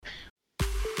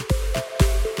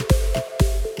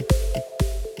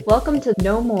Welcome to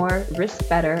No More, Risk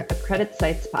Better, a Credit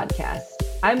Sites podcast.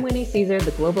 I'm Winnie Caesar,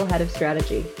 the Global Head of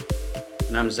Strategy.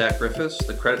 And I'm Zach Griffiths,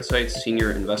 the Credit Sites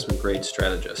Senior Investment Grade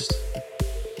Strategist.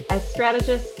 As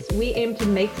strategists, we aim to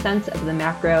make sense of the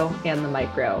macro and the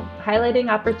micro, highlighting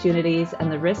opportunities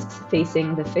and the risks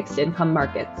facing the fixed income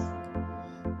markets.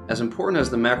 As important as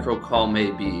the macro call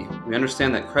may be, we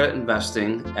understand that credit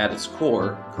investing, at its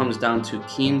core, comes down to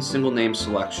keen single-name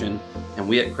selection, and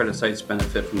we at Credit Sites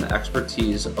benefit from the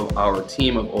expertise of our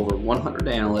team of over 100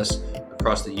 analysts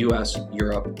across the U.S.,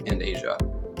 Europe, and Asia.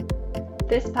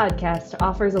 This podcast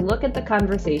offers a look at the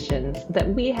conversations that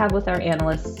we have with our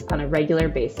analysts on a regular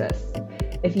basis.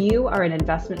 If you are an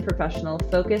investment professional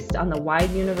focused on the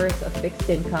wide universe of fixed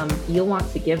income, you'll want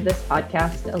to give this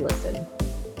podcast a listen.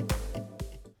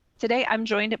 Today, I'm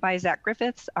joined by Zach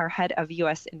Griffiths, our head of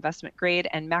U.S. investment grade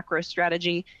and macro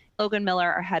strategy, Logan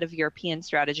Miller, our head of European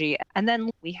strategy, and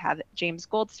then we have James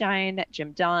Goldstein,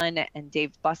 Jim Dunn, and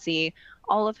Dave Bussey,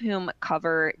 all of whom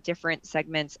cover different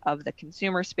segments of the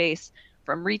consumer space,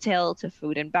 from retail to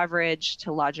food and beverage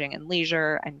to lodging and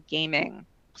leisure and gaming.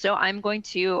 So I'm going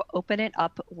to open it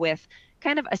up with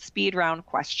kind of a speed round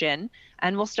question,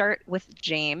 and we'll start with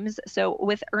James. So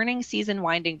with earnings season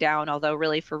winding down, although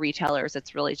really for retailers,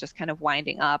 it's really just kind of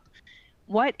winding up,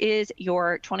 what is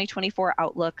your 2024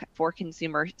 outlook for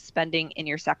consumer spending in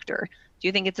your sector? Do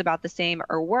you think it's about the same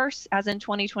or worse as in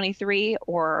 2023,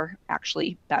 or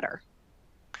actually better?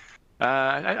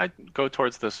 I'd go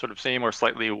towards the sort of same or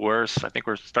slightly worse. I think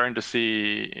we're starting to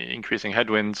see increasing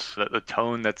headwinds. The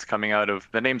tone that's coming out of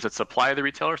the names that supply the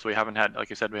retailer. So we haven't had, like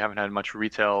you said, we haven't had much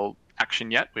retail action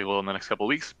yet. We will in the next couple of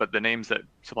weeks. But the names that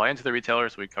supply into the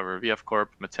retailers, we cover VF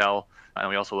Corp, Mattel, and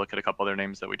we also look at a couple other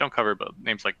names that we don't cover, but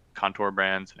names like Contour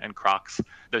Brands and Crocs.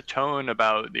 The tone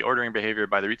about the ordering behavior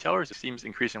by the retailers, it seems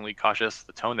increasingly cautious.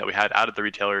 The tone that we had out of the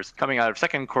retailers coming out of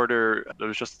second quarter, there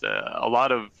was just a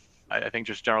lot of, I think,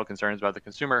 just general concerns about the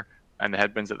consumer and the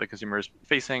headwinds that the consumer is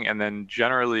facing. And then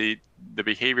generally, the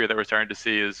behavior that we're starting to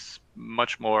see is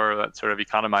much more that sort of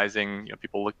economizing,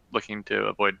 people looking to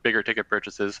avoid bigger ticket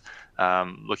purchases,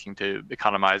 looking to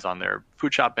economize on their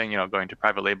food shopping, going to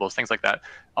private labels, things like that.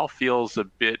 All feels a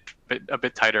bit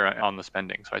tighter on the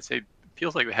spending. So I'd say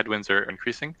feels like the headwinds are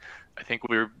increasing. I think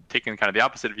we were taking kind of the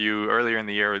opposite view earlier in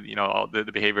the year. All the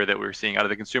behavior that we were seeing out of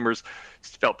the consumers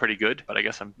felt pretty good, but I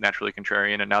guess I'm naturally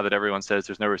contrarian. And now that everyone says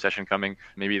there's no recession coming,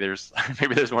 maybe there's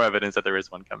more evidence that there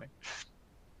is one coming.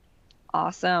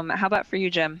 Awesome. How about for you,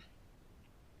 Jim?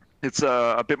 It's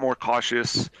a bit more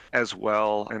cautious as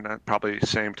well, and probably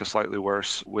same to slightly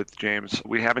worse with James.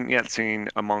 We haven't yet seen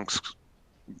amongst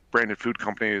branded food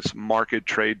companies market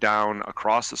trade down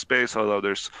across the space, although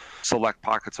there's select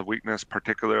pockets of weakness,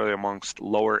 particularly amongst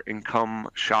lower income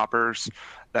shoppers.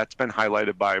 That's been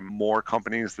highlighted by more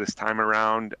companies this time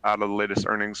around out of the latest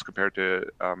earnings compared to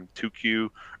 2Q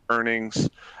earnings.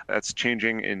 That's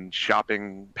changing in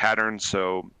shopping patterns,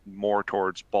 so more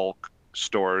towards bulk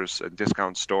stores and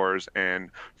discount stores and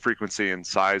frequency and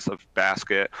size of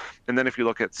basket. And then if you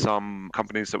look at some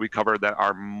companies that we cover that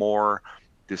are more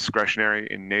discretionary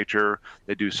in nature,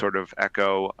 they do sort of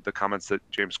echo the comments that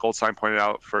James Goldstein pointed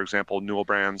out. For example, Newell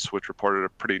Brands, which reported a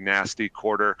pretty nasty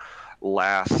quarter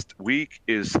last week,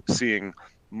 is seeing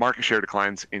market share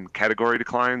declines in category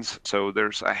declines. So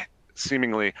there's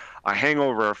seemingly a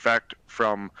hangover effect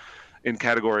from in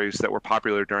categories that were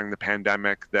popular during the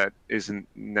pandemic that isn't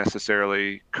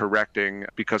necessarily correcting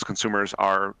because consumers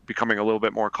are becoming a little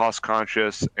bit more cost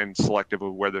conscious and selective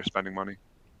of where they're spending money.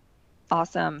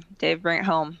 Awesome. Dave, bring it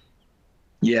home.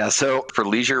 Yeah, so for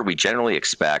leisure, we generally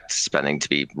expect spending to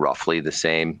be roughly the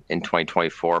same in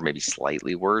 2024, maybe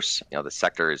slightly worse. The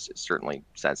sector is certainly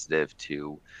sensitive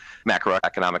to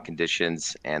macroeconomic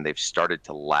conditions, and they've started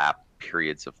to lap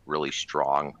periods of really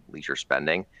strong leisure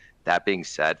spending. That being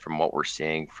said, from what we're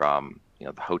seeing from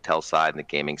the hotel side and the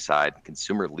gaming side,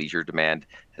 consumer leisure demand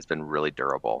has been really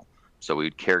durable. So we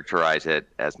would characterize it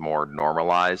as more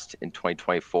normalized in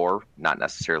 2024, not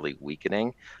necessarily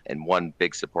weakening. And one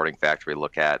big supporting factor we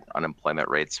look at, unemployment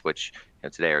rates, which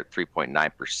today are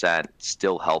 3.9%,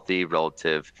 still healthy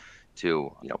relative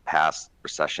to past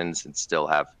recessions and still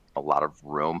have a lot of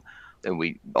room. And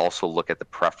we also look at the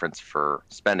preference for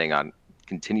spending on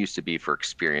continues to be for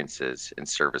experiences and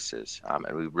services.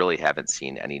 And we really haven't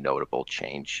seen any notable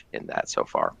change in that so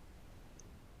far.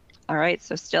 All right,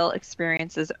 so still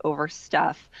experiences over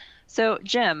stuff. So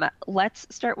Jim, let's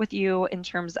start with you in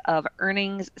terms of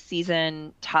earnings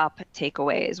season top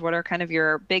takeaways. What are kind of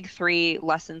your big three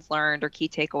lessons learned or key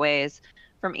takeaways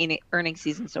from earnings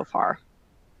season so far?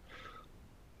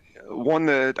 One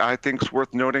that I think is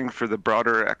worth noting for the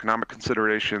broader economic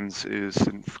considerations is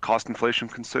cost inflation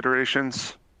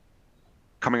considerations.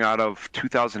 Coming out of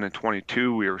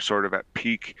 2022, we were sort of at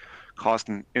peak cost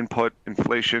and input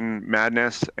inflation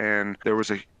madness, and there was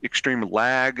an extreme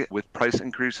lag with price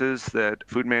increases that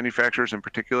food manufacturers in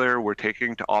particular were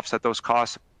taking to offset those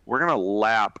costs. We're going to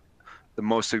lap the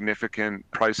most significant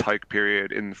price hike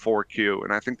period in 4Q,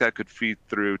 and I think that could feed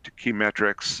through to key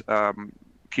metrics,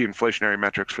 key inflationary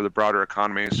metrics for the broader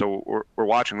economy. So we're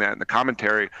watching that, and the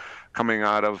commentary coming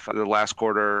out of the last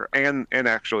quarter and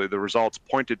actually the results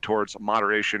pointed towards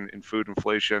moderation in food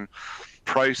inflation.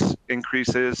 Price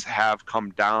increases have come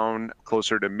down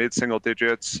closer to mid-single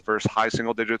digits versus high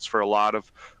single digits for a lot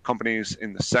of companies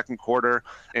in the second quarter.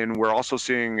 And we're also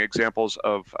seeing examples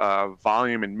of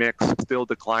volume and mix still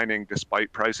declining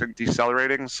despite pricing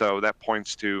decelerating. So that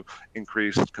points to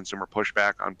increased consumer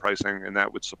pushback on pricing, and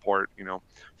that would support,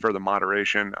 further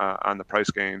moderation on the price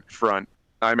gain front.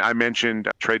 I mentioned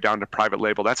trade down to private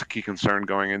label. That's a key concern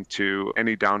going into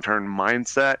any downturn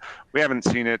mindset. We haven't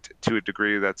seen it to a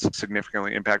degree that's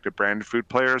significantly impacted branded food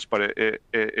players, but it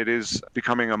is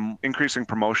becoming an increasing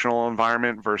promotional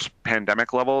environment versus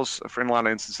pandemic levels. In a lot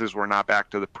of instances, we're not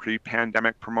back to the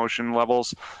pre-pandemic promotion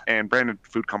levels, and branded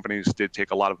food companies did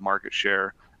take a lot of market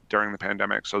share during the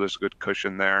pandemic, so there's a good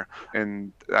cushion there.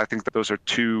 And I think that those are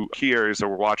two key areas that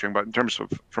we're watching. But in terms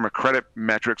of from a credit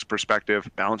metrics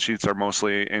perspective, balance sheets are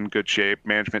mostly in good shape.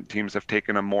 Management teams have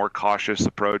taken a more cautious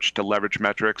approach to leverage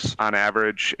metrics on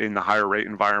average in the higher rate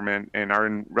environment and are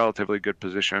in relatively good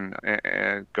position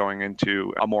going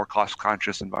into a more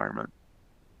cost-conscious environment.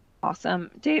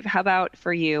 Awesome. Dave, how about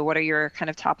for you? What are your kind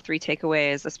of top 3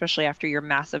 takeaways, especially after your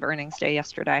massive earnings day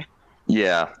yesterday?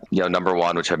 Yeah, number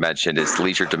one, which I mentioned, is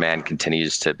leisure demand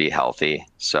continues to be healthy.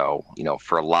 So,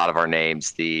 for a lot of our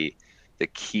names, the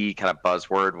key kind of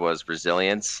buzzword was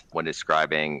resilience when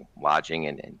describing lodging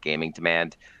and gaming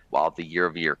demand, while the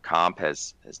year-over-year comp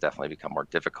has definitely become more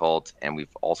difficult. And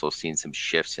we've also seen some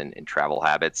shifts in travel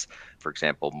habits. For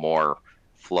example, more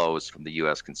flows from the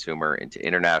U.S. consumer into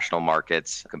international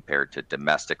markets compared to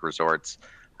domestic resorts.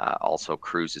 Also,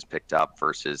 cruises picked up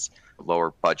versus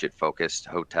lower budget focused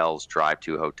hotels.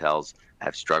 Drive-to hotels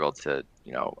have struggled to,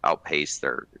 outpace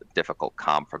their difficult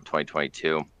comp from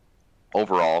 2022.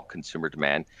 Overall, consumer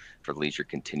demand for leisure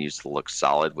continues to look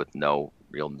solid with no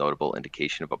real notable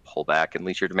indication of a pullback in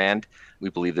leisure demand. We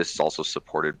believe this is also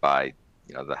supported by,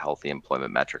 the healthy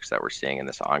employment metrics that we're seeing in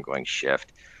this ongoing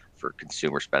shift for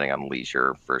consumer spending on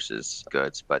leisure versus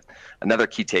goods. But another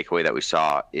key takeaway that we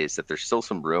saw is that there's still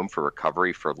some room for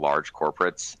recovery for large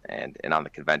corporates and on the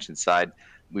convention side.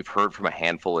 We've heard from a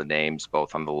handful of names,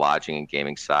 both on the lodging and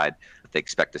gaming side, that they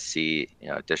expect to see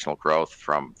additional growth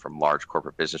from large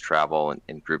corporate business travel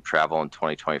and group travel in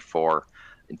 2024.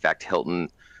 In fact, Hilton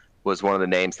was one of the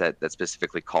names that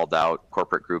specifically called out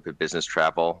corporate group and business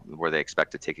travel, where they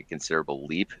expect to take a considerable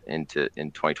leap in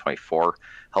 2024,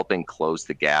 helping close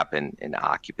the gap in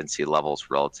occupancy levels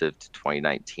relative to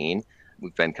 2019.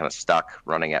 We've been kind of stuck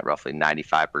running at roughly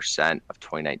 95% of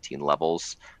 2019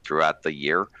 levels throughout the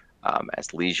year.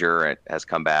 As leisure has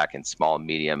come back and small and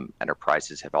medium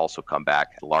enterprises have also come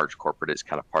back, large corporate is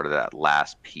kind of part of that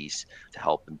last piece to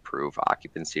help improve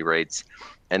occupancy rates.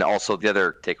 And also the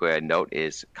other takeaway I'd note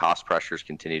is cost pressures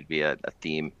continue to be a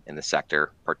theme in the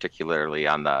sector, particularly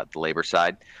on the labor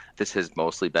side. This has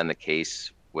mostly been the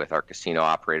case with our casino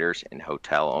operators and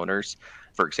hotel owners.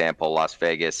 For example, Las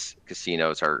Vegas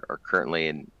casinos are currently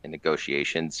in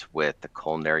negotiations with the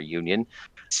Culinary Union.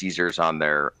 Caesars on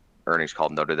their earnings call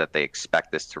noted that they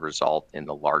expect this to result in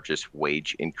the largest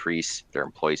wage increase their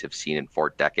employees have seen in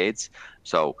 4 decades.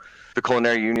 So the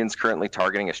Culinary Union's currently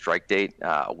targeting a strike date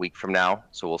a week from now.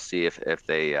 So we'll see if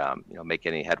they make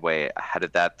any headway ahead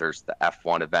of that. There's the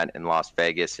F1 event in Las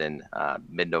Vegas in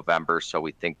mid-November. So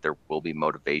we think there will be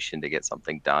motivation to get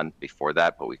something done before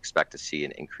that, but we expect to see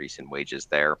an increase in wages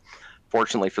there.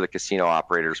 Fortunately for the casino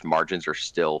operators, margins are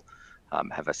still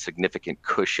have a significant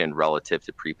cushion relative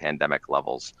to pre-pandemic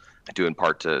levels, due in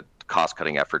part to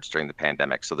cost-cutting efforts during the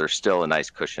pandemic. So there's still a nice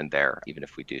cushion there, even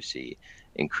if we do see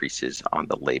increases on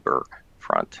the labor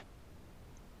front.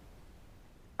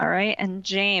 All right. And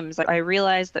James, I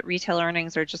realize that retail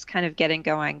earnings are just kind of getting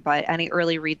going, but any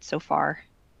early reads so far?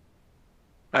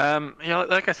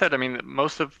 Like I said,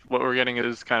 most of what we're getting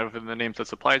is kind of in the names that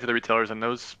supply to the retailers, and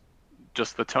those,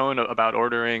 just the tone about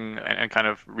ordering and kind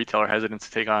of retailer hesitance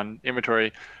to take on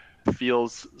inventory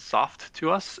feels soft to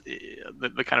us.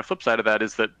 The kind of flip side of that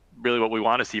is that really what we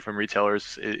want to see from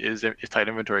retailers is tight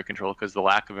inventory control, because the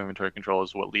lack of inventory control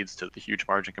is what leads to the huge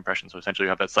margin compression. So essentially you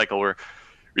have that cycle where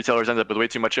retailers end up with way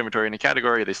too much inventory in a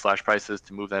category, they slash prices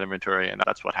to move that inventory, and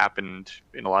that's what happened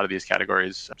in a lot of these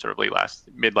categories sort of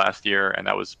mid last year, and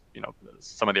that was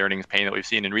some of the earnings pain that we've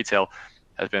seen in retail.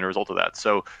 has been a result of that.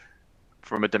 So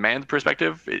from a demand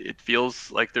perspective, it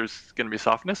feels like there's going to be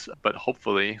softness, but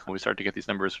hopefully when we start to get these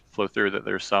numbers flow through, that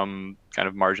there's some kind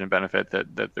of margin benefit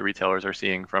that the retailers are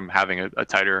seeing from having a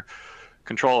tighter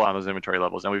control on those inventory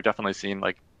levels. And we've definitely seen,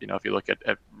 like, if you look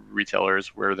at retailers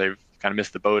where they've kind of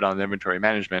missed the boat on the inventory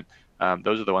management,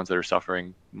 those are the ones that are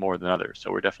suffering more than others.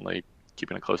 So we're definitely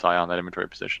keeping a close eye on that inventory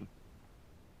position.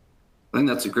 I think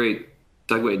that's a great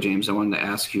segue, James. I wanted to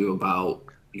ask you about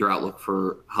your outlook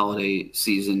for holiday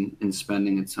season and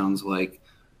spending. It sounds like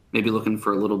maybe looking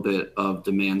for a little bit of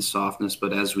demand softness,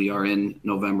 but as we are in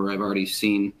November, I've already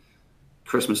seen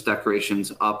Christmas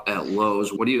decorations up at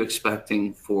Lowe's. What are you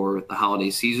expecting for the holiday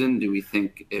season? Do we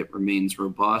think it remains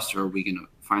robust, or are we going to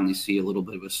finally see a little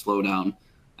bit of a slowdown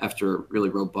after really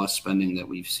robust spending that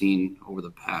we've seen over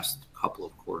the past couple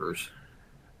of quarters?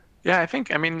 Yeah,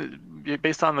 I mean,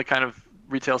 based on the kind of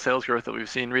retail sales growth that we've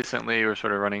seen recently, we're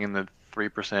sort of running in the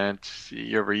 3%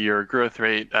 year-over-year growth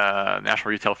rate. National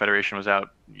Retail Federation was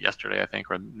out yesterday, I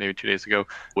think, or maybe 2 days ago,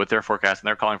 with their forecast, and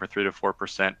they're calling for 3 to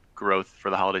 4% growth for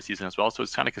the holiday season as well. So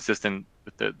it's kind of consistent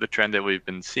with the trend that we've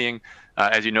been seeing.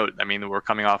 As you note, I mean, we're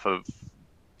coming off of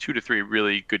 2 to 3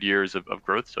 really good years of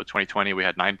growth. So 2020, we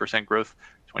had 9% growth.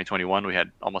 2021, we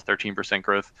had almost 13%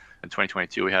 growth. And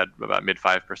 2022, we had about mid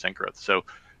 5% growth. So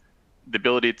the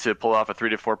ability to pull off a 3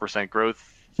 to 4%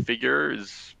 growth figure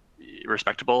is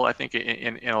respectable, I think,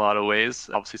 in a lot of ways.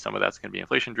 Obviously, some of that's going to be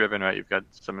inflation driven, right? You've got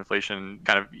some inflation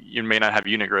you may not have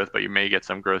unit growth, but you may get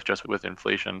some growth just with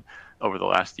inflation over the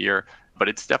last year. But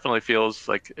it definitely feels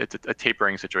like it's a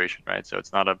tapering situation, right? So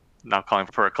it's not calling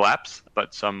for a collapse,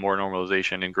 but some more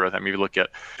normalization in growth. I mean, if you look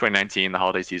at 2019, the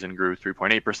holiday season grew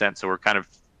 3.8%. So we're kind of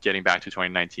getting back to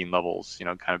 2019 levels,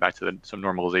 kind of back to some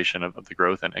normalization of the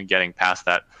growth and getting past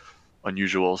that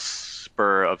unusual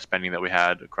spur of spending that we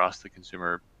had across the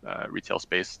consumer retail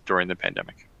space during the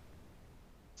pandemic.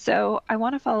 So I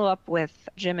want to follow up with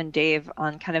Jim and Dave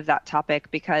on kind of that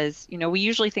topic because, we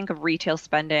usually think of retail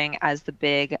spending as the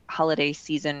big holiday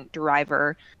season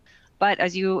driver. But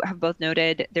as you have both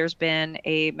noted, there's been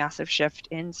a massive shift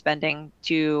in spending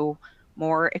to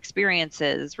more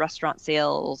experiences, restaurant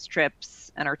sales,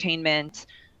 trips, entertainment,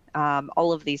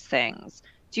 all of these things.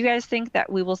 Do you guys think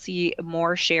that we will see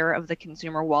more share of the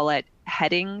consumer wallet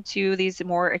heading to these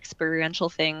more experiential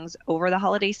things over the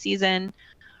holiday season?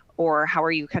 Or how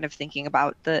are you kind of thinking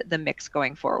about the mix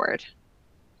going forward?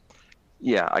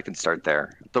 Yeah, I can start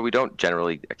there. Though we don't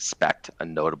generally expect a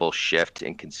notable shift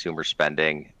in consumer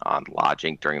spending on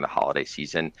lodging during the holiday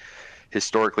season.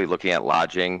 Historically, looking at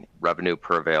lodging, revenue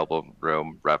per available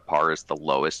room, RevPAR, is the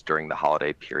lowest during the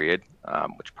holiday period,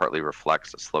 which partly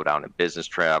reflects a slowdown in business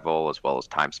travel as well as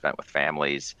time spent with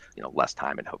families, less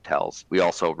time in hotels. We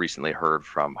also recently heard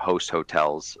from Host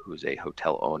Hotels, who's a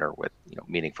hotel owner with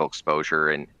meaningful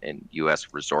exposure in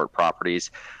U.S. resort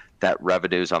properties, that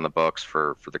revenues on the books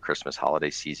for the Christmas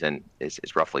holiday season is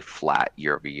roughly flat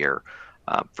year over year.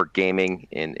 For gaming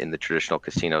in the traditional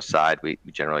casino side, we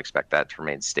generally expect that to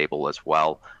remain stable as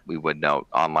well. We would note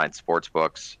online sports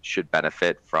books should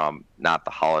benefit from not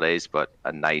the holidays, but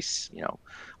a nice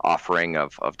offering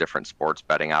of different sports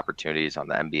betting opportunities on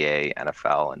the NBA,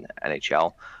 NFL, and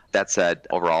NHL. That said,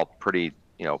 overall, pretty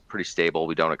stable.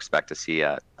 We don't expect to see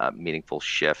a meaningful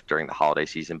shift during the holiday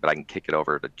season, but I can kick it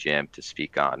over to Jim to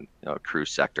speak on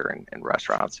cruise sector and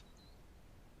restaurants.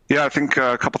 Yeah, I think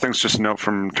a couple things just to note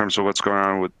in terms of what's going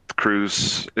on with the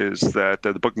cruise is that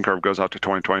the booking curve goes out to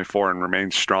 2024 and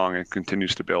remains strong and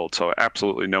continues to build. So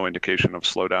absolutely no indication of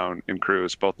slowdown in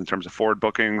cruise, both in terms of forward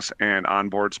bookings and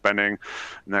onboard spending.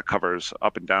 And that covers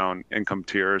up and down income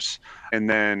tiers. And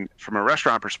then from a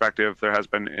restaurant perspective, there has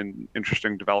been an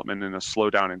interesting development in a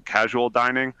slowdown in casual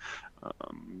dining,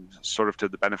 sort of to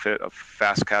the benefit of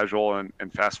fast casual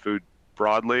and fast food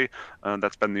broadly.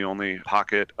 That's been the only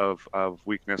pocket of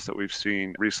weakness that we've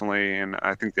seen recently, and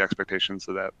I think the expectations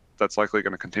of that's likely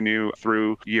going to continue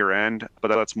through year end, but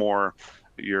that's more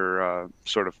your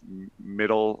sort of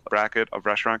middle bracket of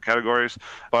restaurant categories.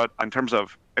 But in terms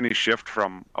of any shift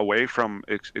away from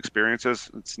experiences,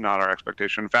 it's not our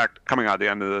expectation. In fact, coming out the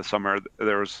end of the summer,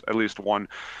 there was at least one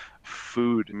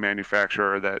food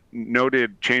manufacturer that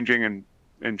noted changing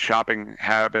in shopping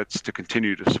habits to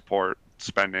continue to support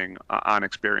spending on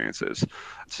experiences.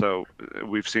 So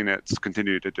we've seen it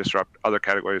continue to disrupt other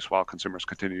categories while consumers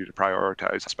continue to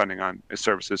prioritize spending on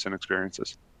services and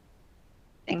experiences.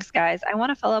 Thanks, guys. I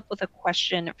want to follow up with a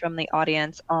question from the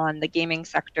audience on the gaming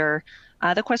sector.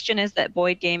 The question is that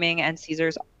Boyd Gaming and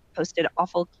Caesars posted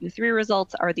awful Q3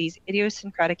 results. Are these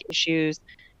idiosyncratic issues?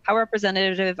 How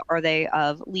representative are they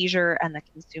of leisure and the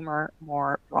consumer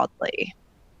more broadly?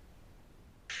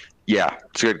 Yeah,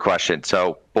 it's a good question.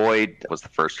 So Boyd was the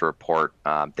first to report.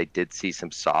 They did see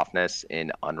some softness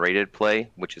in unrated play,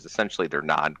 which is essentially their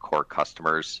non-core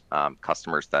customers,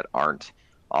 customers that aren't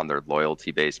on their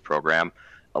loyalty-based program.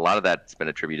 A lot of that's been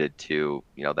attributed to,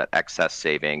 that excess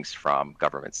savings from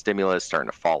government stimulus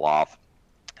starting to fall off.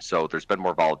 So there's been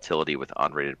more volatility with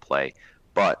unrated play.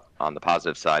 But on the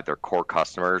positive side, their core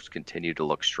customers continue to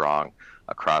look strong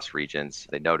across regions.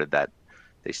 They noted that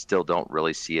they still don't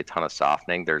really see a ton of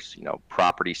softening. There's,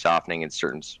 property softening in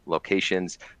certain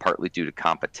locations, partly due to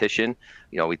competition.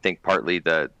 We think partly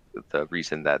the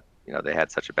reason that, they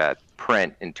had such a bad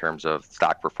print in terms of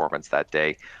stock performance that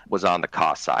day was on the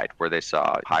cost side, where they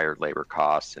saw higher labor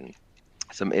costs and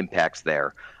some impacts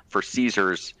there. For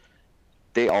Caesars,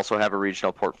 they also have a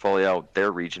regional portfolio.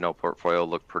 Their regional portfolio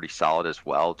looked pretty solid as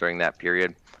well during that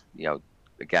period.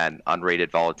 Again, unrated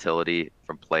volatility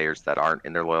from players that aren't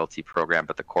in their loyalty program,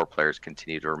 but the core players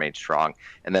continue to remain strong.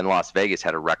 And then Las Vegas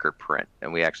had a record print,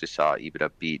 and we actually saw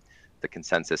EBITDA beat the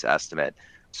consensus estimate.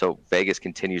 So Vegas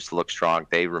continues to look strong.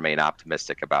 They remain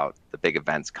optimistic about the big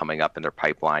events coming up in their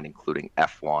pipeline, including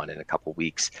F1 in a couple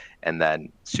weeks, and then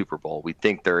Super Bowl. We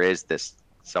think there is this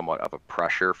somewhat of a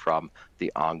pressure from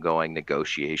the ongoing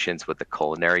negotiations with the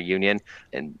culinary union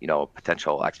and, a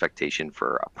potential expectation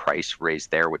for a price raise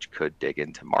there, which could dig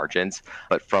into margins.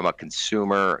 But from a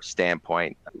consumer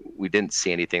standpoint, we didn't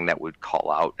see anything that would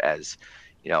call out as,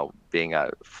 being a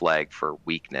flag for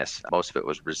weakness. Most of it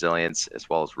was resilience as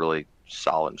well as really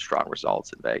solid and strong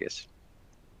results in Vegas.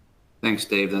 Thanks,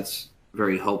 Dave. That's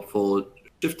very helpful.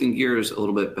 Shifting gears a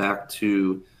little bit back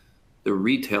to the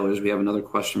retailers, we have another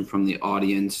question from the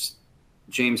audience.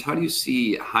 James, how do you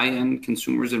see high-end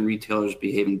consumers and retailers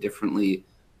behaving differently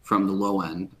from the low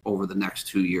end over the next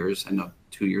 2 years? I know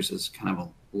 2 years is kind of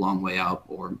a long way out,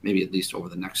 or maybe at least over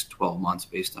the next 12 months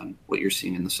based on what you're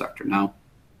seeing in the sector now.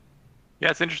 Yeah,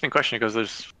 it's an interesting question because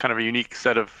there's kind of a unique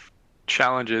set of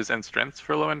challenges and strengths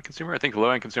for low-end consumer. I think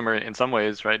low-end consumer in some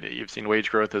ways, right, you've seen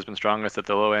wage growth has been strongest at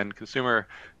the low-end consumer.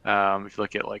 If you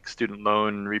look at like student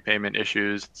loan repayment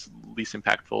issues, it's least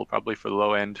impactful probably for the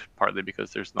low end, partly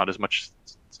because there's not as much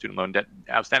student loan debt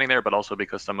outstanding there, but also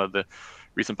because some of the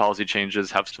recent policy changes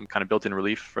have some kind of built-in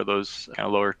relief for those kind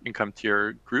of lower income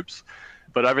tier groups.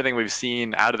 But everything we've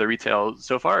seen out of the retail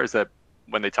so far is that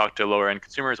when they talk to lower end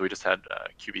consumers, we just had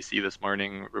QVC this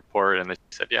morning report, and they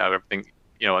said, yeah, everything,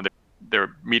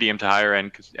 they're medium to higher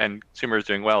end and consumers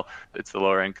doing well. It's the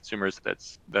lower end consumers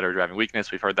that are driving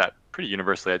weakness. We've heard that pretty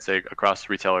universally, I'd say, across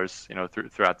retailers,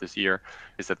 throughout this year,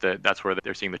 is that that's where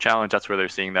they're seeing the challenge. That's where they're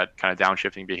seeing that kind of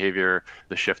downshifting behavior,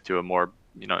 the shift to a more,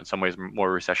 in some ways, more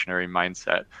recessionary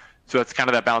mindset. So that's kind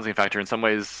of that balancing factor. In some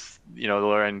ways, the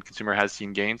lower end consumer has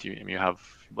seen gains. You have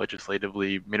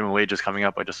legislatively minimum wages coming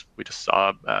up. We just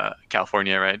saw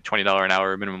California, right, $20 an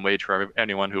hour minimum wage for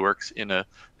anyone who works in a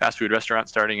fast food restaurant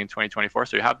starting in 2024.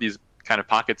 So you have these kind of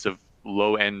pockets of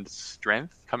low end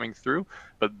strength coming through,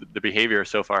 but the behavior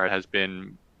so far has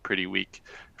been pretty weak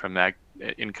from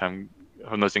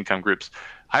those income groups.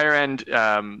 Higher end,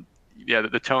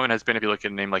 the tone has been, if you look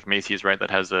at a name like Macy's, right,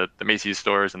 that has the Macy's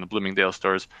stores and the Bloomingdale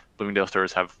stores. Bloomingdale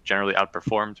stores have generally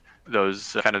outperformed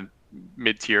those kind of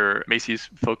mid-tier Macy's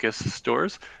focus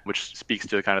stores, which speaks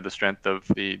to kind of the strength of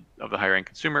the higher end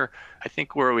consumer. I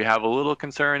think where we have a little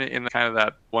concern in kind of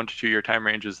that 1 to 2 year time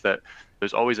range is that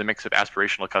there's always a mix of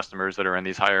aspirational customers that are in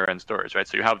these higher end stores, right?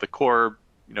 So you have the core,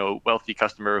 wealthy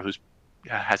customer who's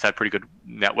has had pretty good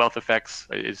net wealth effects,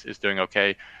 is doing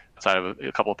okay outside of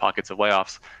a couple of pockets of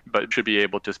layoffs, but should be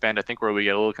able to spend. I think where we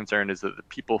get a little concerned is that the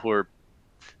people who are,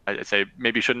 I'd say,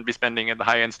 maybe shouldn't be spending at the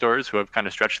high-end stores, who have kind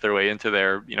of stretched their way into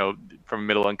their, from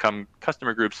middle-income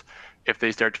customer groups, if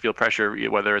they start to feel pressure,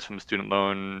 whether it's from the student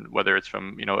loan, whether it's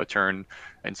from, a turn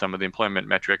in some of the employment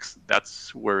metrics,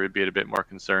 that's where we'd be a bit more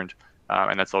concerned.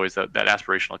 And that's always that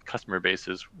aspirational customer base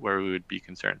is where we would be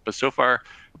concerned. But so far,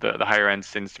 the higher end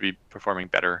seems to be performing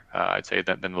better, I'd say,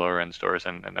 than the lower end stores,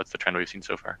 and that's the trend we've seen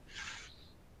so far.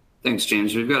 Thanks,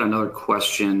 James. We've got another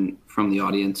question from the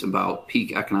audience about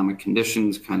peak economic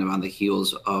conditions, kind of on the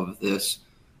heels of this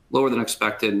lower than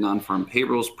expected non-farm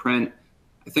payrolls print.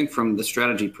 I think from the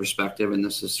strategy perspective, and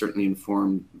this is certainly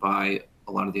informed by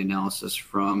a lot of the analysis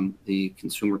from the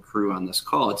consumer crew on this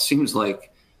call, it seems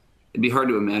like it'd be hard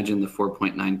to imagine the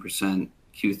 4.9% Q3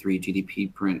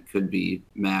 GDP print could be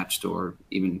matched or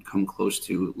even come close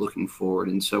to looking forward.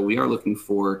 And so we are looking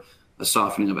for a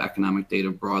softening of economic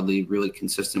data broadly, really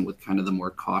consistent with kind of the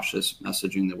more cautious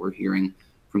messaging that we're hearing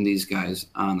from these guys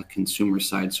on the consumer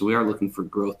side. So we are looking for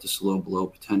growth to slow below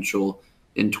potential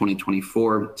in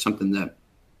 2024, something that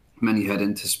many had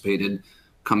anticipated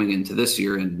coming into this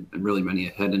year, and really many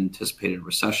had anticipated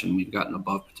recession. We've gotten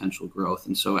above potential growth.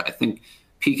 And so I think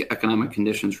peak economic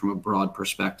conditions from a broad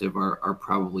perspective are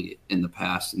probably in the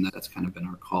past, and that's kind of been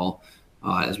our call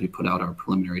as we put out our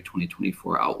preliminary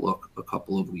 2024 outlook a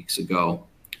couple of weeks ago.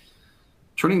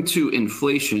 Turning to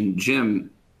inflation,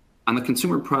 Jim, on the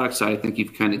consumer product side, I think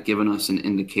you've kind of given us an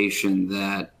indication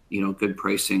that, good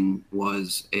pricing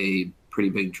was a pretty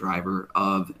big driver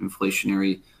of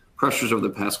inflationary pressures over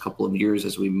the past couple of years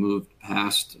as we moved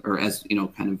past, or as,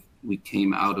 kind of we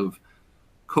came out of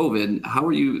COVID. How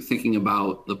are you thinking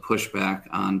about the pushback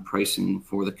on pricing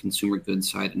for the consumer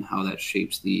goods side and how that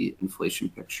shapes the inflation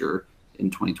picture in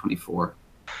 2024?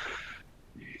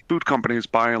 Food companies,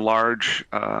 by and large,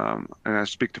 and I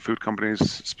speak to food companies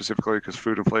specifically because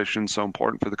food inflation is so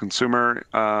important for the consumer,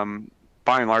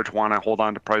 by and large want to hold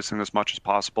on to pricing as much as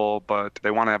possible, but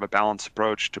they want to have a balanced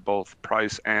approach to both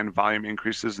price and volume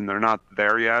increases, and they're not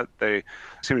there yet. They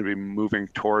seem to be moving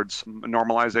towards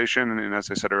normalization, and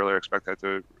as I said earlier, I expect that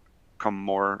to come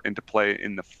more into play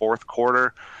in the fourth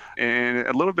quarter. And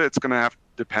a little bit it's going to have to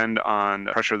depend on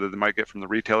pressure that they might get from the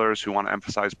retailers who want to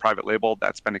emphasize private label.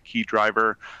 That's been a key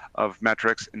driver of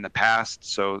metrics in the past.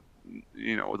 So,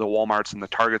 the Walmarts and the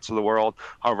Targets of the world.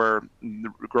 However, the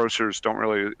grocers don't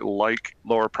really like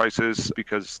lower prices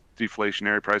because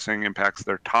deflationary pricing impacts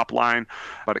their top line,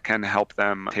 but it can help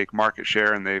them take market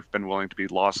share, and they've been willing to be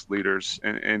loss leaders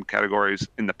in categories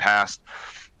in the past.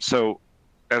 So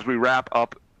as we wrap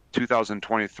up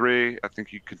 2023, I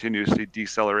think you continue to see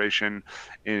deceleration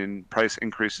in price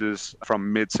increases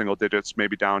from mid-single digits,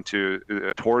 maybe down to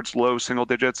towards low single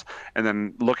digits. And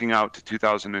then looking out to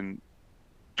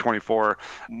 2024,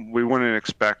 we wouldn't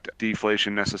expect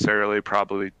deflation necessarily,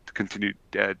 probably continued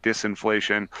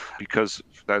disinflation, because,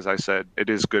 as I said, it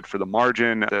is good for the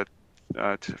margin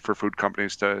for food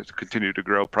companies to continue to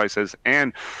grow prices.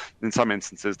 And in some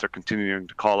instances, they're continuing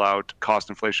to call out cost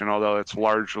inflation, although it's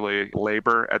largely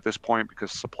labor at this point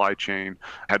because supply chain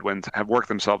headwinds have worked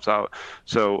themselves out.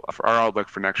 So our outlook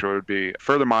for next year would be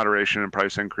further moderation in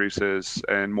price increases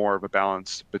and more of a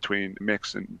balance between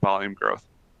mix and volume growth.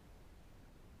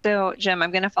 So, Jim,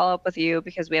 I'm going to follow up with you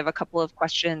because we have a couple of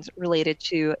questions related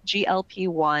to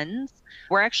GLP-1s.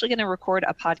 We're actually going to record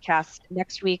a podcast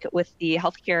next week with the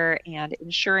healthcare and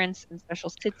insurance and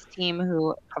special sits team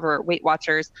who cover Weight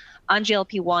Watchers on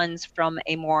GLP-1s from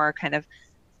a more kind of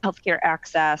healthcare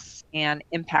access and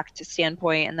impact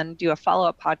standpoint, and then do a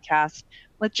follow-up podcast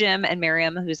with Jim and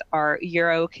Miriam, who's our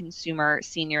Euro consumer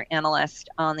senior analyst,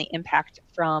 on the impact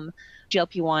from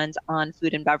GLP-1s on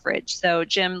food and beverage. So,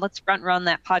 Jim, let's front run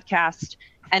that podcast.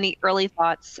 Any early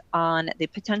thoughts on the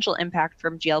potential impact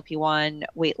from GLP-1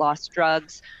 weight loss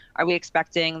drugs? Are we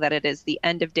expecting that it is the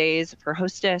end of days for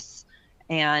Hostess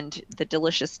and the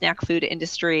delicious snack food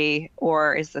industry,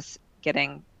 or is this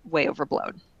getting way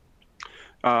overblown?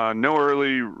 No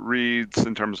early reads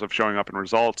in terms of showing up in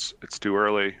results. It's too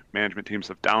early. Management teams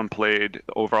have downplayed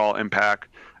the overall impact.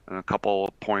 And a couple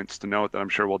of points to note that I'm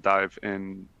sure we'll dive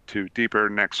into deeper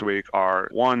next week are: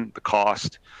 one, the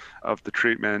cost of the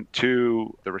treatment;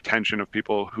 two, the retention of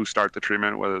people who start the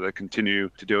treatment, whether they continue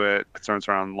to do it, concerns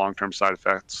around long-term side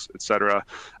effects, etc.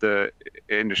 The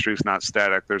industry is not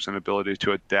static. There's an ability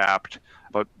to adapt,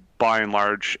 but by and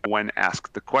large, when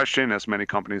asked the question, as many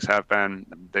companies have been,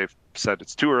 they've said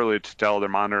it's too early to tell. They're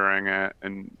monitoring it,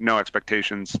 and no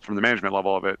expectations from the management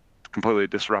level of it completely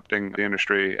disrupting the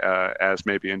industry, as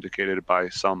may be indicated by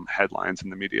some headlines in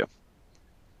the media.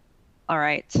 All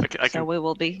right. So we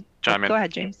will be. Go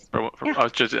ahead, James. I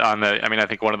was just on I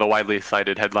think one of the widely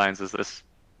cited headlines is this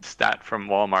stat from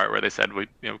Walmart where they said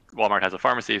Walmart has a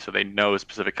pharmacy, so they know a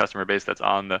specific customer base that's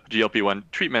on the GLP-1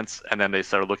 treatments, and then they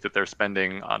sort of looked at their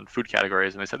spending on food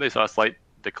categories, and they said they saw a slight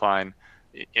decline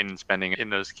in spending in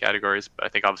those categories. But I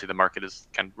think obviously the market is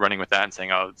kind of running with that and saying,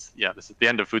 this is the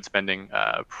end of food spending.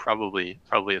 Probably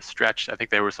a stretch. I think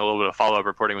there was a little bit of follow-up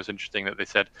reporting was interesting that they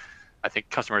said, I think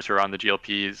customers who are on the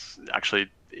GLPs actually,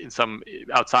 in some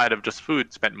outside of just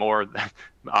food, spent more,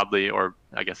 oddly, or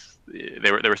I guess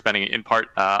they were spending in part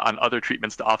on other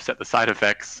treatments to offset the side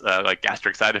effects, like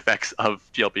gastric side effects of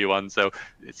GLP-1. So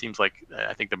it seems like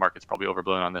I think the market's probably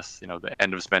overblown on this, the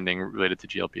end of spending related to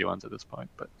GLP-1s at this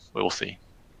point, but we'll see.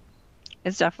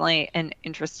 It's definitely an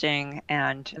interesting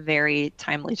and very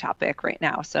timely topic right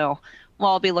now. So we'll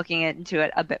all be looking into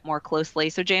it a bit more closely.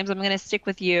 So James, I'm going to stick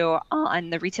with you on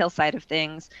the retail side of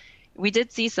things. We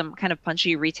did see some kind of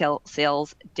punchy retail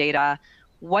sales data.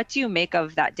 What do you make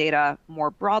of that data more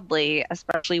broadly,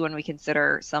 especially when we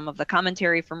consider some of the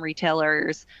commentary from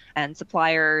retailers and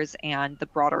suppliers and the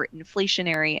broader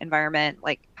inflationary environment?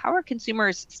 Like, how are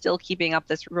consumers still keeping up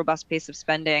this robust pace of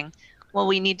spending? Well,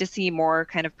 we need to see more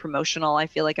kind of promotional. I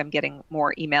feel like I'm getting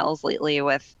more emails lately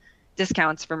with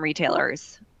discounts from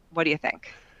retailers. What do you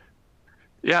think?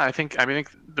 Yeah, I mean,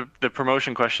 the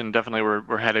promotion question definitely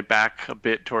we're headed back a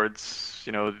bit towards,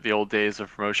 the old days of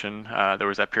promotion. There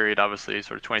was that period, obviously,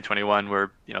 sort of 2021,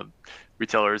 where,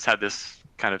 retailers had this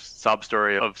kind of sob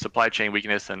story of supply chain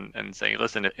weakness and saying,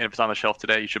 listen, if it's on the shelf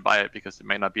today, you should buy it because it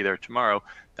may not be there tomorrow.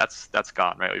 That's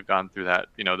gone, right? We've gone through that.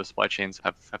 The supply chains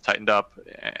have tightened up,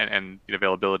 and the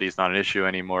availability is not an issue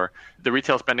anymore. The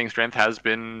retail spending strength has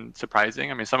been surprising.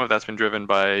 I mean, some of that's been driven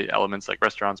by elements like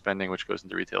restaurant spending, which goes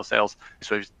into retail sales.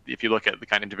 So if you look at the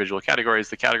kind of individual categories,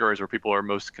 the categories where people are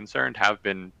most concerned have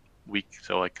been weak.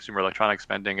 So like consumer electronics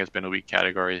spending has been a weak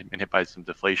category and hit by some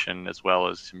deflation as well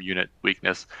as some unit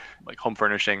weakness. Like home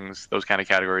furnishings, those kind of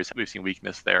categories, we've seen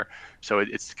weakness there. So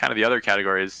it's kind of the other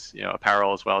categories,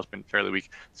 apparel as well has been fairly weak.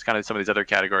 It's kind of some of these other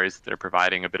categories that are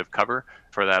providing a bit of cover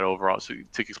for that overall. So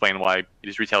to explain why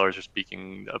these retailers are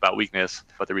speaking about weakness,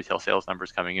 but the retail sales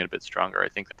numbers coming in a bit stronger. I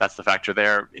think that's the factor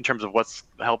there. In terms of what's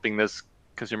helping this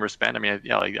consumer spend, I mean,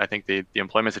 I think the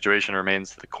employment situation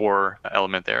remains the core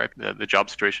element there. The job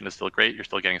situation is still great. You're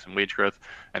still getting some wage growth,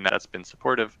 and that's been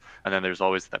supportive. And then there's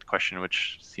always that question,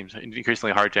 which seems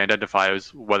increasingly hard to identify,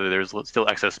 is whether there's still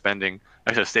excess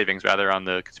savings rather, on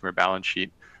the consumer balance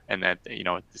sheet. And that,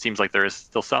 it seems like there is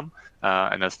still some,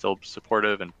 and that's still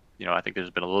supportive. And I think there's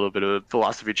been a little bit of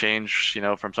philosophy change,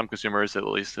 from some consumers at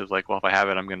least, of like, well, if I have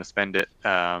it, I'm going to spend it.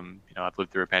 I've lived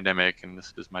through a pandemic, and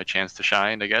this is my chance to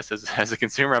shine, I guess, as a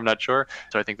consumer. I'm not sure.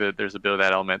 So I think that there's a bit of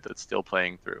that element that's still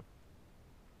playing through.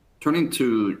 Turning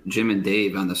to Jim and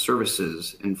Dave on the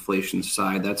services inflation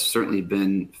side, that's certainly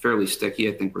been fairly sticky.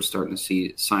 I think we're starting to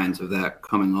see signs of that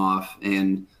coming off.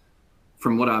 And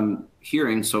from what I'm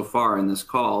hearing so far in this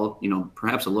call,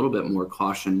 perhaps a little bit more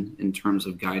caution in terms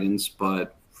of guidance,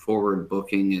 but forward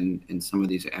booking and some of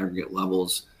these aggregate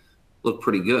levels look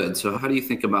pretty good. So how do you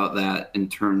think about that in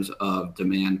terms of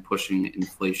demand pushing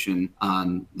inflation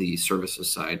on the services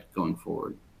side going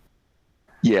forward?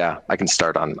 Yeah, I can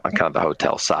start on kind of the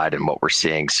hotel side and what we're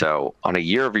seeing. So on a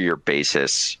year-over-year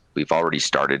basis, we've already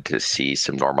started to see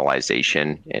some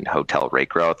normalization in hotel rate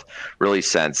growth. Really,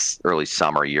 since early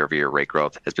summer, year-over-year rate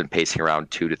growth has been pacing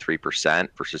around 2 to 3%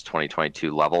 versus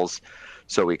 2022 levels.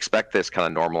 So we expect this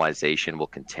kind of normalization will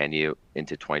continue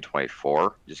into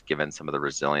 2024, just given some of the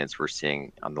resilience we're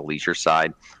seeing on the leisure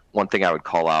side. One thing I would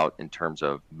call out in terms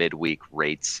of midweek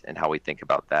rates and how we think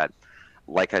about that,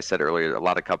 like I said earlier, a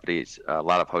lot of companies, a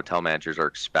lot of hotel managers are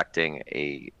expecting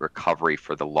a recovery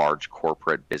for the large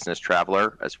corporate business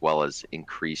traveler, as well as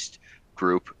increased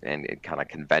group and kind of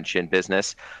convention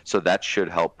business. So that should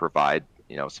help provide,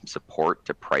 some support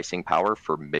to pricing power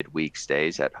for midweek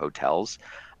stays at hotels.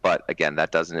 But again,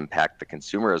 that doesn't impact the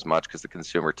consumer as much because the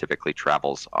consumer typically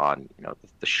travels on,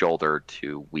 the shoulder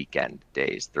to weekend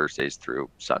days, Thursdays through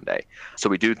Sunday. So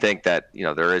we do think that,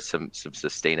 there is some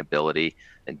sustainability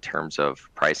in terms of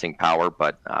pricing power,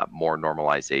 but more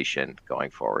normalization going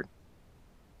forward.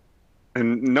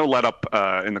 And no let up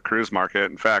in the cruise market.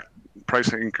 In fact,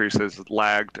 price increases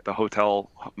lagged the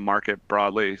hotel market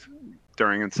broadly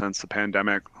during and since the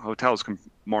pandemic. Hotels can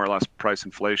more or less price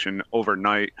inflation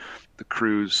overnight. The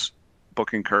cruise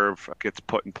booking curve gets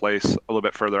put in place a little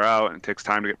bit further out, and it takes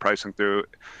time to get pricing through.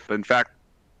 But in fact,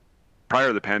 prior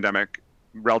to the pandemic,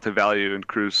 relative value in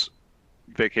cruise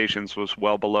vacations was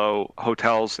well below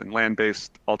hotels and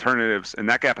land-based alternatives, and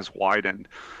that gap has widened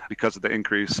because of the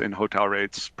increase in hotel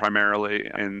rates primarily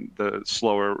and the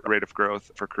slower rate of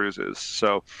growth for cruises.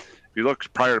 So if you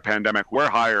look prior to pandemic, we're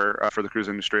higher for the cruise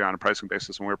industry on a pricing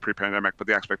basis than we were pre-pandemic, but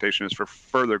the expectation is for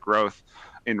further growth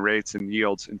in rates and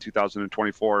yields in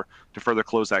 2024 to further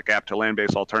close that gap to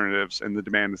land-based alternatives, and the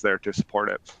demand is there to support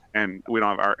it. And we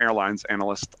don't have our airlines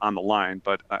analyst on the line,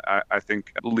 but I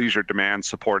think leisure demand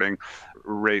supporting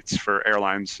rates for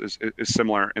airlines is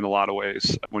similar in a lot of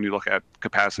ways when you look at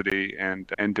capacity and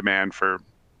demand for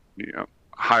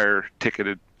higher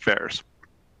ticketed fares.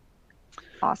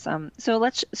 Awesome. So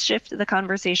let's shift the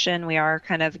conversation. We are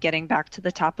kind of getting back to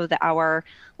the top of the hour.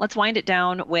 Let's wind it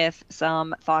down with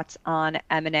some thoughts on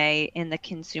M&A in the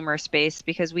consumer space,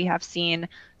 because we have seen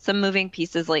some moving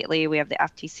pieces lately. We have the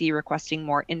FTC requesting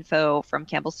more info from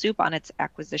Campbell Soup on its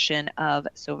acquisition of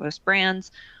Sovos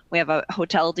Brands. We have a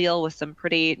hotel deal with some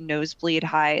pretty nosebleed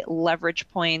high leverage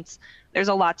points. There's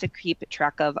a lot to keep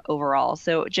track of overall.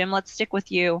 So Jim, let's stick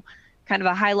with you. Kind of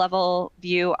a high-level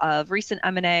view of recent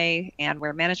M&A and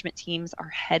where management teams are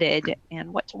headed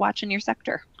and what to watch in your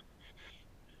sector.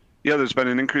 Yeah, there's been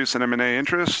an increase in M&A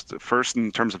interest. First,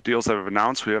 in terms of deals that have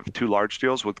announced, we have two large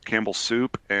deals with Campbell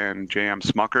Soup and J.M.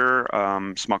 Smucker.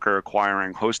 Smucker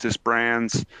acquiring Hostess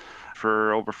Brands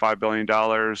for over $5 billion,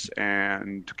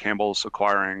 and Campbell's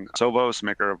acquiring Sovos,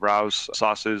 maker of Rouse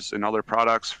sauces and other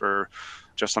products, for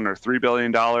just under $3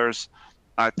 billion.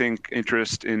 I think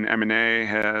interest in M&A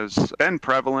has been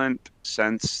prevalent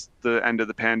since the end of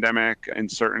the pandemic in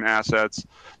certain assets.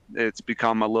 It's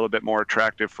become a little bit more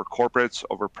attractive for corporates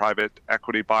over private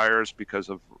equity buyers because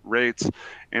of rates.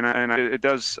 And it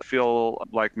does feel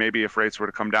like maybe if rates were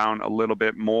to come down a little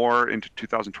bit more into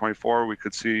 2024, we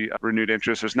could see renewed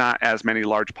interest. There's not as many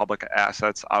large public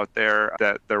assets out there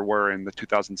that there were in the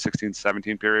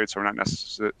 2016-17 period, so we're not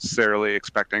necessarily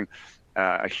expecting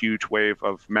a huge wave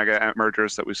of mega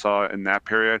mergers that we saw in that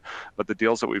period. But the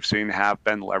deals that we've seen have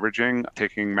been leveraging,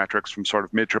 taking metrics from sort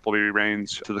of mid BBB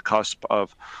range to the cusp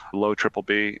of low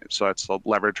BBB. So that's a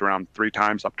leverage around 3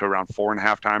 times up to around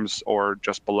 4.5 times or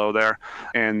just below there.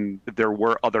 And there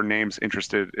were other names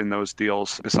interested in those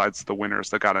deals besides the winners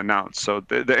that got announced. So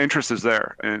the interest is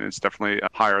there, and it's definitely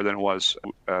higher than it was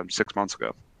 6 months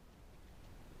ago.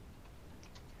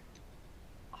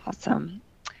 Awesome.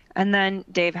 And then,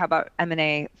 Dave, how about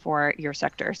M&A for your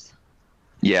sectors?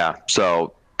 Yeah,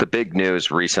 so the big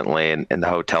news recently in the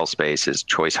hotel space is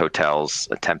Choice Hotels'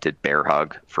 attempted bear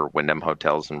hug for Wyndham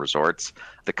Hotels and Resorts.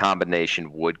 The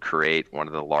combination would create one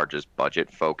of the largest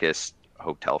budget-focused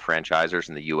hotel franchisers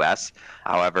in the U.S.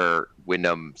 However,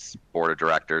 Wyndham's board of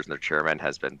directors and their chairman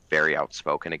has been very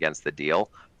outspoken against the deal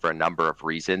for a number of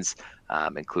reasons,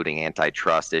 including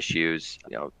antitrust issues,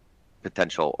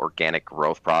 potential organic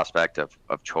growth prospect of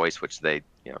Choice, which they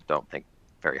don't think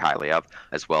very highly of,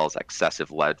 as well as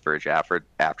excessive leverage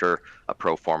after a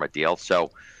pro forma deal. So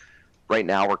right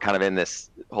now we're kind of in this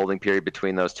holding period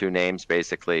between those two names.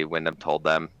 Basically, Wyndham told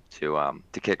them to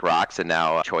kick rocks, and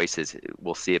now Choice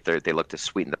we'll see if they look to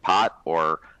sweeten the pot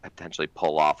or potentially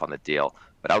pull off on the deal.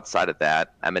 But outside of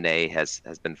that, M&A has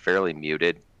been fairly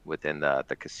muted within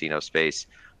the casino space,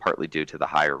 partly due to the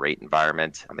higher rate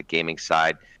environment. On the gaming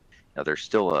side, there's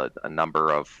still a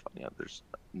number of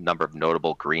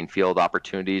notable greenfield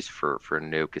opportunities for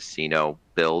new casino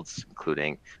builds,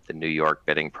 including the New York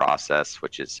bidding process,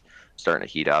 which is starting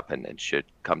to heat up and should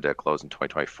come to a close in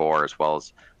 2024, as well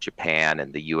as Japan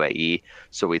and the UAE.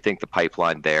 So we think the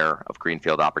pipeline there of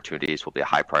greenfield opportunities will be a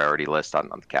high priority list on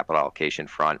the capital allocation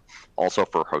front. Also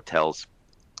for hotels,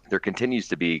 there continues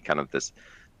to be kind of this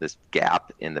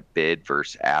gap in the bid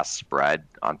versus ask spread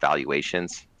on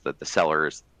valuations, that the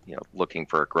sellers looking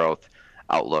for a growth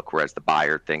outlook, whereas the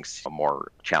buyer thinks a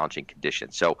more challenging condition.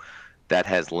 So that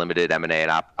has limited M&A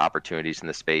and opportunities in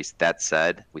the space. That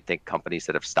said, we think companies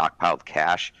that have stockpiled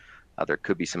cash, there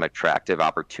could be some attractive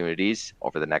opportunities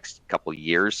over the next couple of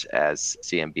years as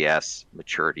CMBS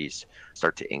maturities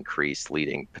start to increase,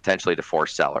 leading potentially to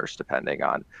forced sellers, depending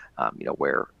on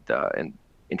where the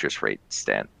interest rates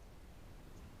stand.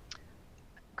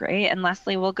 Great. And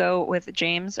lastly, we'll go with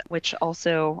James, which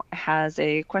also has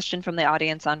a question from the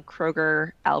audience on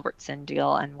Kroger-Albertson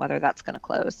deal and whether that's going to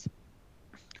close.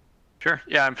 Sure.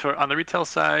 Yeah, I'm sure on the retail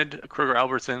side,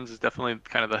 Kroger-Albertsons is definitely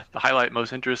kind of the highlight,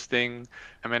 most interesting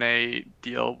M&A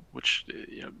deal, which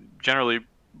generally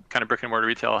kind of brick and mortar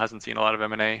retail hasn't seen a lot of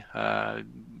M&A.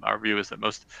 Our view is that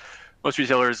most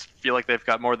retailers feel like they've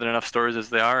got more than enough stores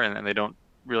as they are, and they don't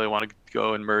really want to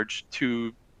go and merge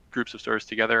two groups of stores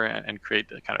together and create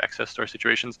kind of excess store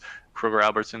situations.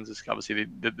 Kroger-Albertsons is obviously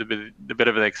the bit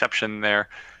of an exception there.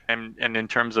 And in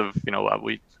terms of,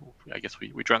 we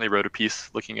jointly wrote a piece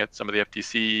looking at some of the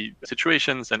FTC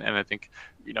situations. And I think,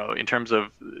 in terms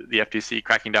of the FTC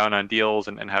cracking down on deals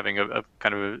and having a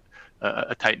kind of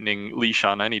a tightening leash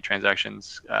on any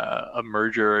transactions, a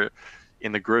merger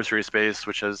in the grocery space,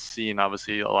 which has seen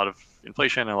obviously a lot of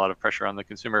inflation and a lot of pressure on the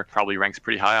consumer, probably ranks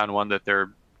pretty high on one that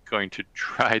they're going to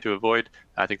try to avoid.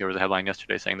 I think there was a headline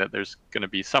yesterday saying that there's going to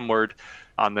be some word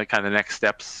on the kind of next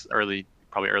steps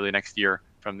probably early next year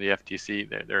from the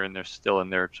FTC. They're still in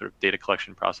their sort of data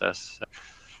collection process,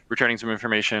 returning some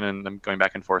information and them going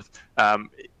back and forth.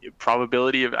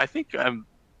 Probability of, I think,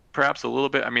 perhaps a little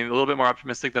bit more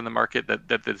optimistic than the market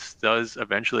that this does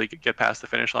eventually get past the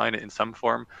finish line in some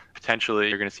form. Potentially,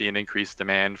 you're going to see an increased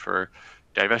demand for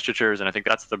divestitures, and I think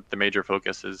that's the major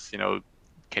focus is,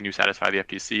 can you satisfy the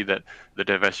FTC that the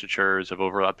divestitures of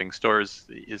overlapping stores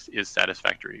is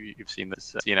satisfactory? You've seen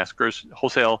this C&S Gross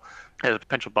Wholesale as a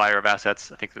potential buyer of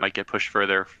assets. I think that might get pushed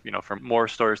further, for more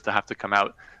stores to have to come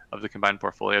out of the combined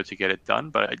portfolio to get it done.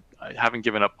 But I haven't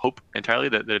given up hope entirely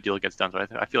that the deal gets done. So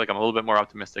I feel like I'm a little bit more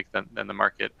optimistic than the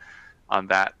market on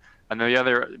that. And then the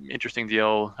other interesting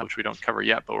deal, which we don't cover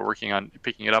yet, but we're working on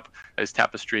picking it up, is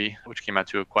Tapestry, which came out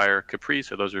to acquire Capri.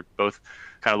 So those are both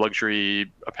kind of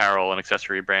luxury apparel and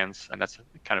accessory brands. And that's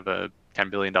kind of $10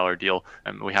 billion deal.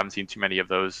 And we haven't seen too many of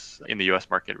those in the US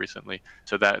market recently.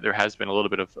 So that there has been a little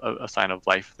bit of a sign of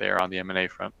life there on the M&A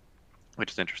front,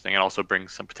 which is interesting, and also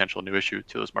brings some potential new issue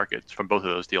to those markets from both of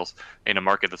those deals in a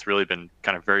market that's really been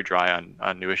kind of very dry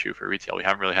on new issue for retail. We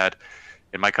haven't really had,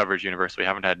 in my coverage universe, we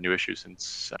haven't had new issue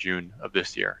since June of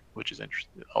this year, which is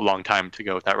interesting. A long time to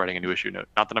go without writing a new issue note.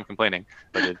 Not that I'm complaining,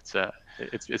 but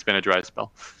it's been a dry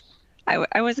spell.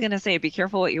 I was going to say, be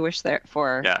careful what you wish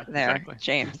for there, exactly.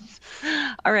 James.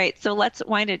 All right, so let's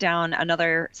wind it down.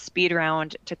 Another speed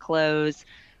round to close.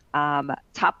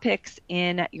 Top picks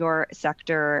in your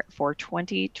sector for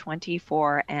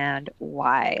 2024 and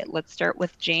why? Let's start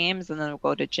with James, and then we'll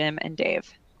go to Jim and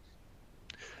Dave.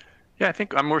 Yeah, I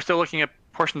think we're still looking at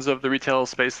portions of the retail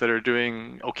space that are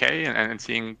doing okay and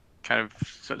seeing kind of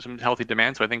some healthy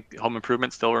demand. So I think home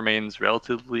improvement still remains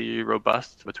relatively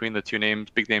robust between the two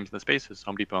big names in the space, is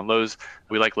Home Depot and Lowe's.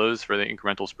 We like Lowe's for the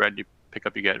incremental spread you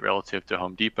get relative to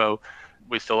Home Depot.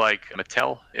 We still like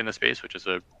Mattel in the space, which is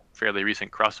a fairly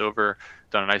recent crossover,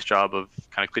 done a nice job of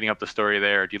kind of cleaning up the story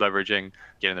there, deleveraging,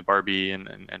 getting the Barbie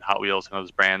and Hot Wheels and those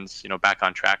brands, back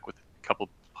on track with a couple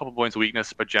points of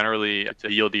weakness, but generally it's a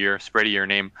yieldier, spreadier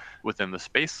name within the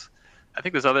space. I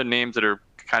think there's other names that are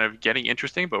kind of getting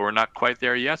interesting, but we're not quite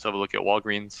there yet. So if we look at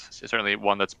Walgreens, it's certainly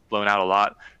one that's blown out a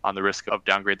lot on the risk of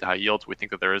downgrade to high yields. We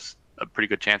think that there is a pretty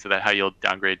good chance that high yield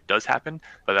downgrade does happen,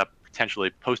 but that potentially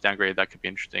post downgrade, that could be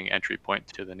an interesting entry point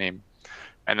to the name.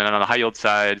 And then on the high yield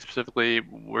side, specifically,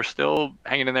 we're still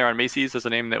hanging in there on Macy's as a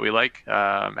name that we like.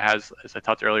 Has, as I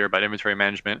talked earlier about inventory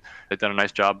management, they've done a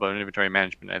nice job on inventory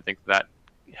management. I think that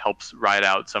helps ride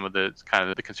out some of the kind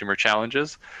of the consumer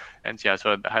challenges. And yeah,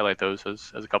 so I'd highlight those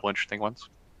as a couple interesting ones.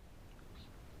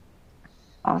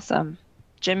 Awesome.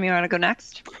 Jim, you want to go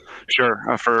next?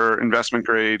 Sure. For investment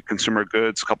grade consumer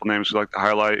goods, a couple names we'd like to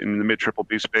highlight. In the mid triple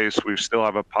B space, we still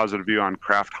have a positive view on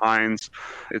Kraft Heinz.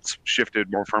 It's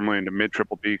shifted more firmly into mid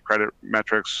triple B credit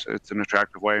metrics. It's an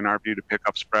attractive way, in our view, to pick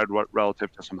up spread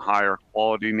relative to some higher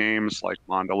quality names like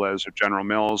Mondelez or General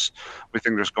Mills. We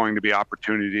think there's going to be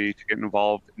opportunity to get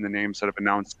involved in the names that have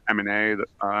announced M&A,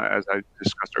 as I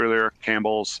discussed earlier,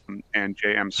 Campbell's and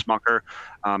J.M. Smucker.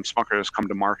 Smucker has come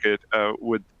to market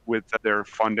with their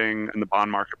funding in the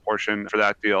bond market portion for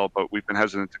that deal, but we've been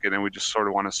hesitant to get in. We just sort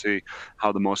of want to see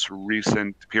how the most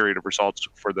recent period of results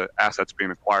for the assets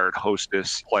being acquired,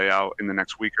 Hostess, play out in the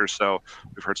next week or so.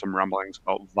 We've heard some rumblings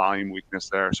about volume weakness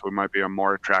there, so it might be a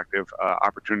more attractive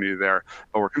opportunity there.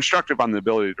 But we're constructive on the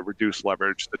ability to reduce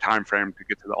leverage. The time frame to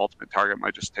get to the ultimate target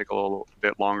might just take a little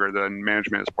bit longer than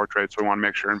management has portrayed, so we want to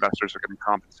make sure investors are getting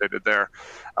compensated there.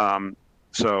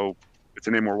 So it's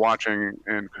a name we're watching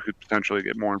and could potentially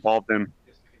get more involved in.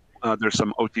 There's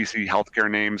some OTC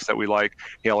healthcare names that we like.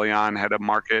 Haleon had a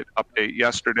market update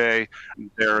yesterday.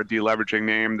 They're a deleveraging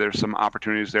name. There's some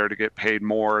opportunities there to get paid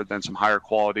more than some higher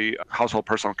quality household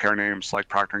personal care names like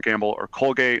Procter & Gamble or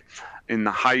Colgate. In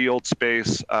the high yield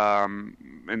space,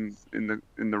 in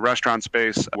the restaurant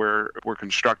space, we're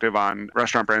constructive on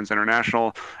Restaurant Brands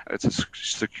International. It's a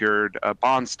secured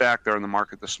bond stack. They're in the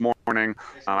market this morning.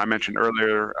 I mentioned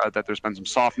earlier that there's been some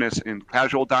softness in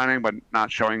casual dining, but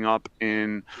not showing up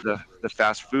in the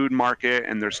fast food market,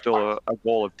 and there's still a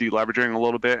goal of deleveraging a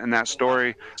little bit in that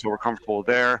story. So we're comfortable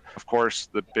there. Of course,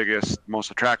 the biggest, most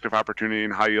attractive opportunity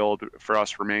in high yield for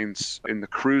us remains in the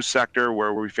cruise sector,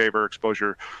 where we favor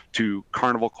exposure to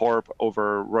Carnival Corp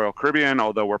over Royal Caribbean,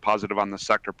 although we're positive on the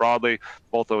sector broadly.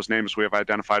 Both those names we have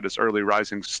identified as early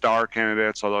rising star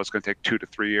candidates, although it's going to take 2 to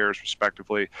 3 years,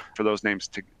 respectively, for those names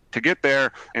to get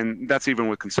there, and that's even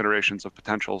with considerations of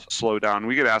potential slowdown.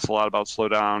 We get asked a lot about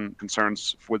slowdown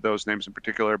concerns with those names in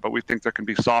particular, but we think there can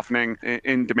be softening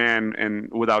in demand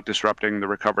and without disrupting the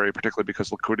recovery, particularly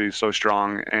because liquidity is so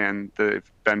strong and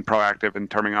they've been proactive in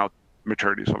terming out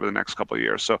maturities over the next couple of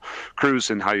years. So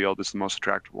cruise and high yield is the most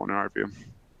attractive one in our view.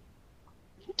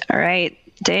 All right,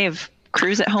 Dave,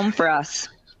 cruise at home for us.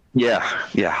 Yeah,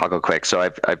 I'll go quick. So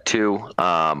I have two.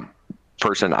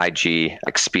 First in IG,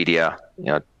 Expedia.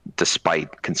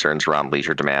 Despite concerns around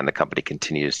leisure demand, the company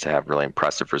continues to have really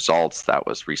impressive results. That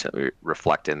was recently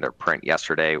reflected in their print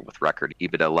yesterday with record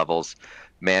EBITDA levels.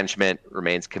 Management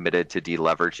remains committed to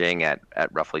deleveraging at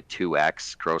roughly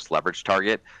 2x gross leverage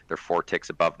target. They're 4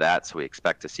 ticks above that, so we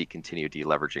expect to see continued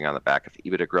deleveraging on the back of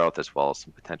EBITDA growth as well as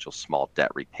some potential small debt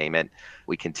repayment.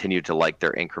 We continue to like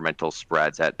their incremental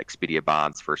spreads at Expedia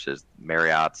bonds versus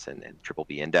Marriott's and Triple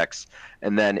B Index.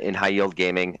 And then in high yield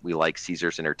gaming, we like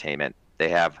Caesars Entertainment. They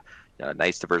have a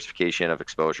nice diversification of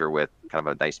exposure with kind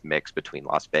of a nice mix between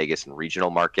Las Vegas and regional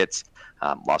markets.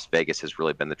 Las Vegas has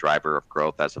really been the driver of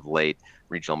growth as of late.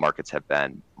 Regional markets have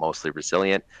been mostly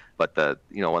resilient, but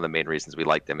one of the main reasons we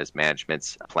like them is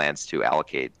management's plans to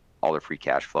allocate all their free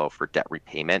cash flow for debt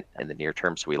repayment in the near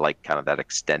term. So we like kind of that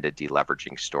extended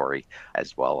deleveraging story,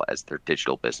 as well as their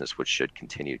digital business, which should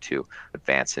continue to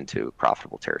advance into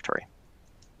profitable territory.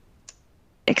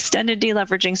 Extended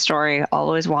deleveraging story.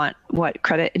 Always want what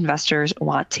credit investors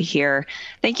want to hear.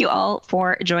 Thank you all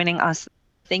for joining us.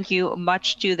 Thank you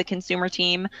much to the consumer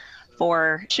team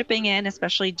for shipping in,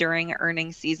 especially during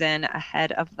earnings season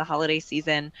ahead of the holiday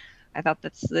season. I thought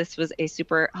this was a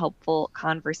super helpful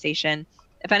conversation.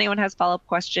 If anyone has follow-up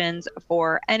questions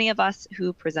for any of us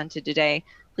who presented today,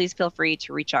 please feel free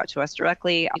to reach out to us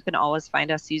directly. You can always find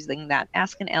us using that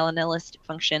Ask an Analyst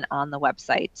function on the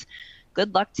website.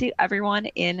 Good luck to everyone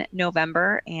in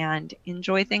November and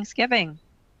enjoy Thanksgiving.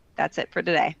 That's it for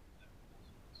today.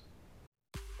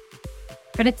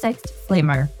 CreditSights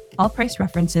disclaimer. All price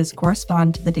references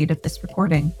correspond to the date of this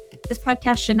recording. This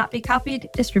podcast should not be copied,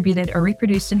 distributed, or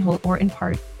reproduced in whole or in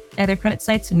part. Neither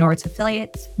CreditSights nor its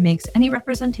affiliates makes any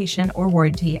representation or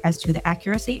warranty as to the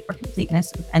accuracy or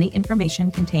completeness of any information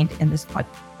contained in this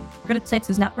podcast. CreditSights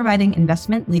is not providing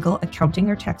investment, legal, accounting,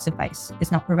 or tax advice,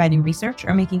 is not providing research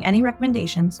or making any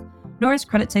recommendations, nor is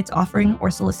CreditSights offering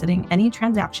or soliciting any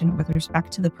transaction with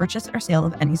respect to the purchase or sale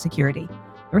of any security.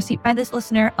 The receipt by this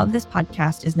listener of this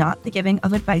podcast is not the giving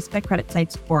of advice by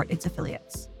CreditSights or its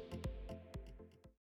affiliates.